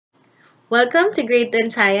Welcome to Grade 10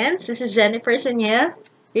 Science. This is Jennifer Sanyel,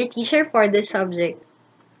 your teacher for this subject.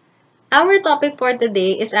 Our topic for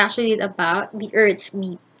today is actually about the Earth's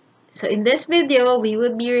beat. So in this video, we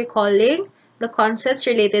will be recalling the concepts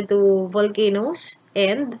related to volcanoes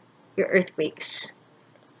and your earthquakes.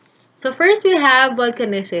 So first we have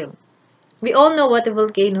volcanism. We all know what a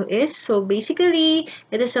volcano is. So basically,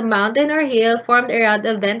 it is a mountain or hill formed around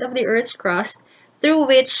a vent of the Earth's crust through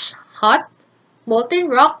which hot, molten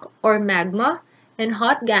rock or magma and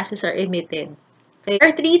hot gases are emitted. Okay. There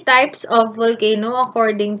are three types of volcano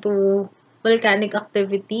according to volcanic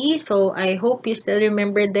activity. So I hope you still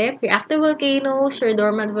remember them. Your active volcanoes, your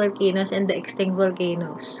dormant volcanoes, and the extinct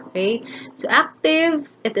volcanoes. Okay. So active,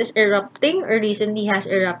 it is erupting or recently has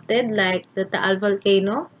erupted like the Taal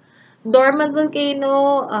volcano. Dormant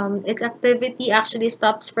volcano, its activity actually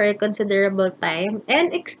stops for a considerable time.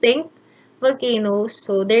 And extinct volcanoes,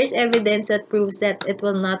 so there's evidence that proves that it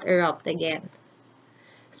will not erupt again.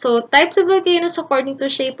 So types of volcanoes according to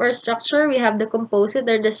shape or structure, we have the composite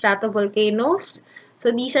or the stratovolcanoes. So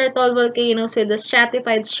these are tall volcanoes with a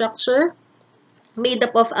stratified structure made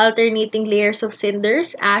up of alternating layers of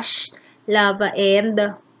cinders, lava,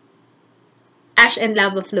 and ash and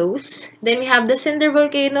lava flows. Then we have the cinder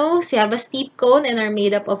volcanoes. You have a steep cone and are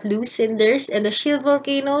made up of loose cinders. And the shield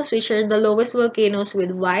volcanoes, which are the lowest volcanoes with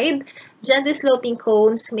wide, gently sloping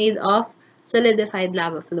cones made of solidified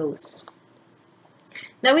lava flows.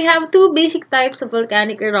 Now we have two basic types of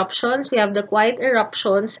volcanic eruptions. We have the quiet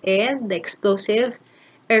eruptions and the explosive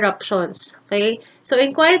eruptions. Okay, so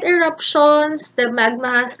in quiet eruptions, the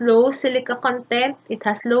magma has low silica content, it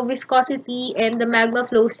has low viscosity, and the magma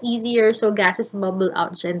flows easier, so gases bubble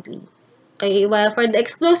out gently. Okay, while for the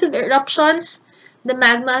explosive eruptions, the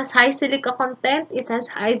magma has high silica content, it has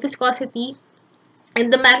high viscosity,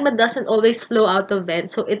 and the magma doesn't always flow out of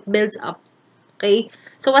vent, so it builds up. Okay,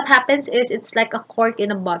 so what happens is it's like a cork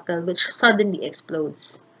in a bottle which suddenly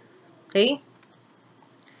explodes. Okay,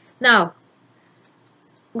 now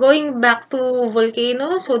going back to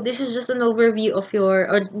volcanoes, so this is just an overview of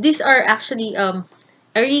or these are actually a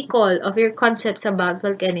recall of your concepts about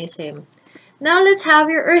volcanism. Now let's have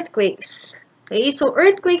your earthquakes. Okay, so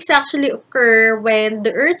earthquakes actually occur when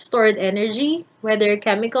the earth stored energy, whether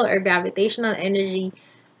chemical or gravitational energy,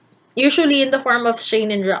 usually in the form of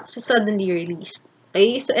strain in rocks, is suddenly released.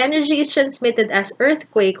 Okay, so energy is transmitted as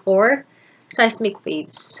earthquake or seismic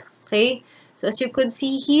waves. Okay, so as you could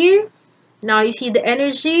see here, now you see the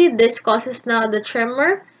energy. This causes now the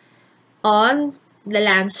tremor on the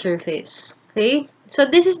land surface. Okay, so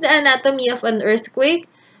this is the anatomy of an earthquake.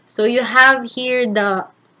 So you have here the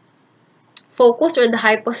focus or the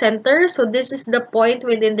hypocenter. So this is the point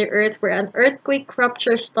within the earth where an earthquake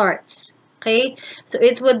rupture starts. Okay, so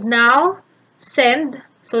it would now send,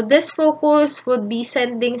 so this focus would be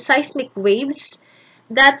sending seismic waves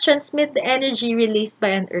that transmit the energy released by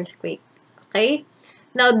an earthquake. Okay,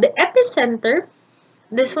 now the epicenter,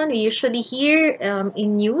 this one we usually hear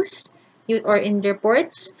in news or in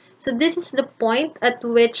reports. So this is the point at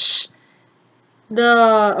which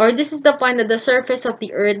this is the point at the surface of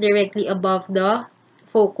the earth directly above the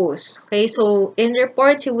focus. Okay, so in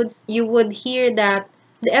reports you would hear that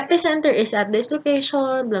the epicenter is at this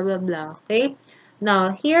location, blah blah blah. Okay,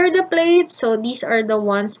 now here are the plates. So these are the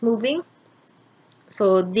ones moving.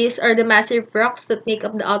 So these are the massive rocks that make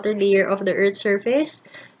up the outer layer of the earth's surface.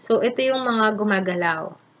 So ito yung mga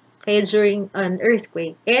gumagalaw, okay, during an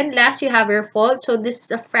earthquake. And last, you have your fault. So this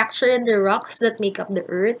is a fracture in the rocks that make up the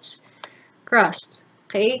earth's crust.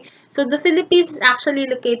 Okay? So the Philippines is actually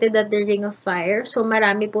located at the Ring of Fire. So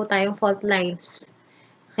marami po tayong fault lines.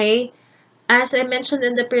 Okay? As I mentioned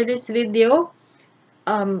in the previous video,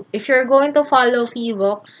 if you're going to follow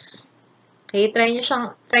FIVOX, okay, try nyo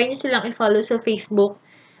silang i-follow sa Facebook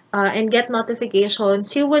and get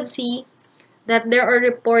notifications. You would see that there are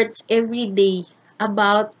reports every day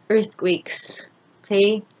about earthquakes.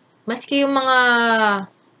 Okay? Maski yung mga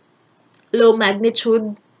low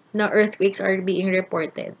magnitude na earthquakes are being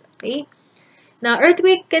reported. Okay? Now,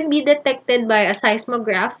 earthquake can be detected by a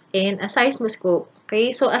seismograph and a seismoscope.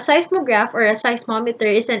 Okay? So, a seismograph or a seismometer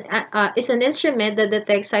is an instrument that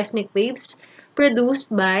detects seismic waves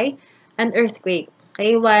produced by an earthquake.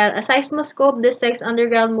 Okay? While a seismoscope detects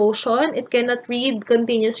underground motion, it cannot read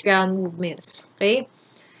continuous ground movements. Okay?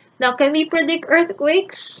 Now, can we predict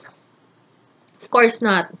earthquakes? Of course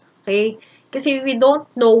not. Okay? Kasi we don't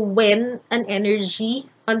know when an energy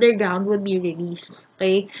underground would be released.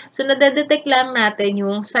 Okay? So, nadedetect lang natin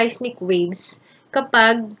yung seismic waves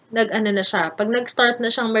kapag pag nag-start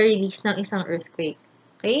na siyang ma-release ng isang earthquake.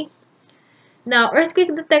 Okay? Now,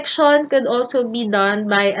 earthquake detection could also be done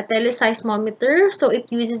by a teleseismometer. So it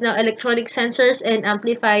uses now electronic sensors and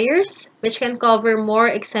amplifiers, which can cover more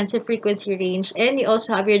extensive frequency range. And you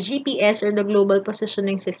also have your GPS, or the Global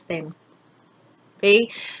Positioning System.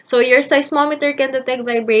 Okay, so your seismometer can detect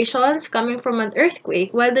vibrations coming from an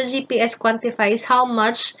earthquake, while the GPS quantifies how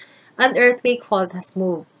much an earthquake fault has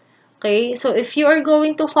moved. Okay, so if you are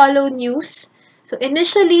going to follow news, so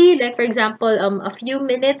initially, like for example, a few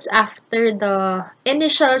minutes after the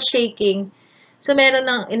initial shaking, so meron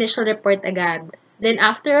ng initial report agad. Then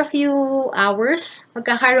after a few hours,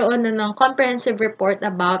 magkakaroon na ng comprehensive report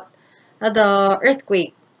about the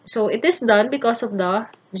earthquake. So it is done because of the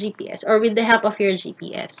GPS, or with the help of your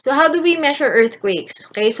GPS. So how do we measure earthquakes?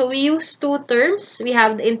 Okay, so we use two terms. We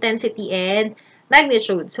have the intensity and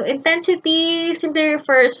magnitude. So intensity simply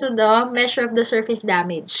refers to the measure of the surface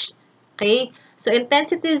damage. Okay, so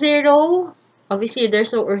intensity 0, obviously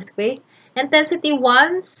there's no earthquake. Intensity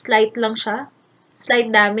 1, slight lang siya.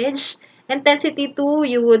 Slight damage. Intensity 2,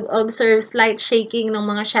 you would observe slight shaking ng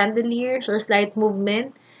mga chandeliers or slight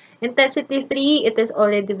movement. Intensity 3, it is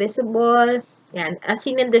already visible. Yan. As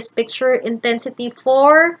seen in this picture, intensity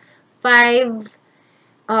 4, 5,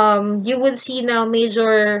 you would see now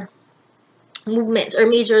major movements or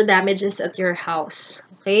major damages at your house.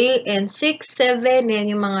 Okay? And 6, 7, yan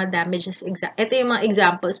yung mga damages. Ito yung mga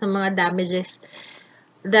examples ng mga damages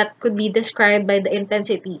that could be described by the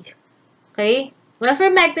intensity. Okay? Well, for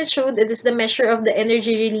magnitude, it is the measure of the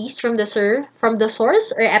energy released from the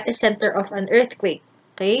source or epicenter of an earthquake.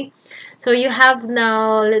 Okay? So you have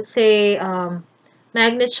now, let's say,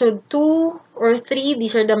 magnitude 2 or 3.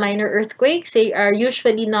 These are the minor earthquakes. They are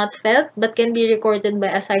usually not felt but can be recorded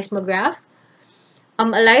by a seismograph. A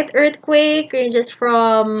light earthquake ranges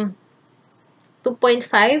from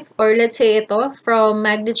 2.5, or let's say ito, from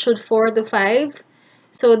magnitude 4 to 5.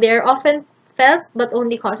 So they're often felt but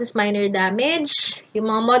only causes minor damage. Yung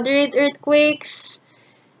mga moderate earthquakes,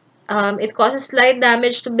 it causes slight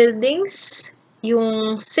damage to buildings.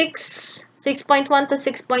 Yung 6.1 to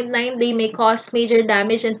 6.9, they may cause major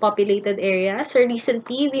damage in populated areas. So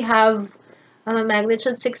recently, we have a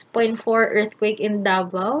magnitude 6.4 earthquake in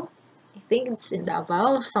Davao. I think it's in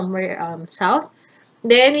Davao, somewhere south.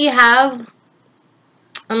 Then we have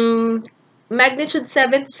magnitude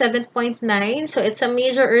 7 to 7.9. So it's a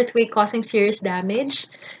major earthquake causing serious damage.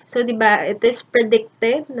 So diba, it is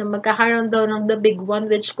predicted na magkakaroon daw ng the big one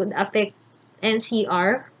which could affect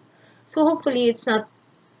NCR. So hopefully it's not.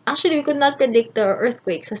 Actually, we could not predict the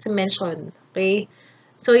earthquakes as I mentioned. Okay?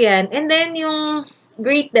 So yan. And then yung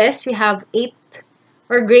greatest, we have 8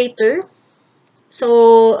 or greater.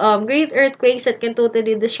 So great earthquakes that can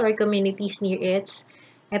totally destroy communities near its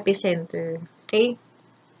epicenter. Okay?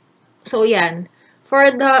 So yan.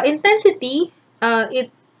 For the intensity,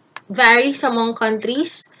 it varies among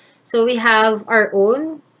countries. So we have our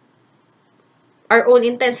own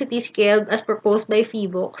intensity scale as proposed by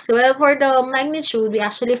PHIVOLCS. Well, for the magnitude, we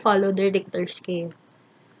actually follow the Richter scale.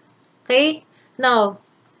 Okay? Now,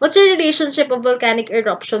 what's the relationship of volcanic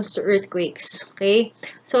eruptions to earthquakes? Okay?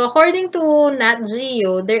 So, according to Nat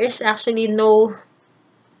Geo, there is actually no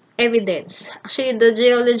evidence. Actually, the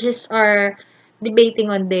geologists are debating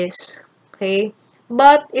on this. Okay?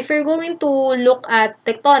 But, if you're going to look at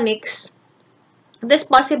tectonics, it is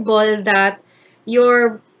possible that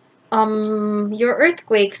your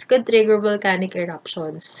earthquakes could trigger volcanic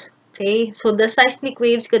eruptions. Okay, so the seismic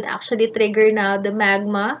waves could actually trigger now the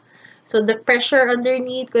magma. So the pressure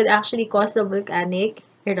underneath could actually cause the volcanic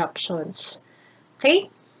eruptions. Okay,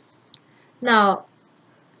 now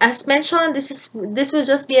as mentioned, this will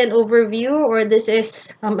just be an overview, or this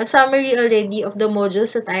is a summary already of the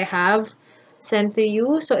modules that I have sent to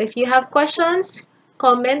you. So if you have questions,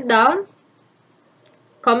 comment them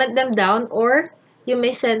down, or you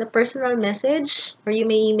may send a personal message, or you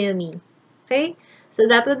may email me. Okay? So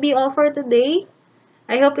that would be all for today.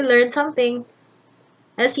 I hope you learned something.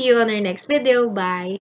 I'll see you on our next video. Bye!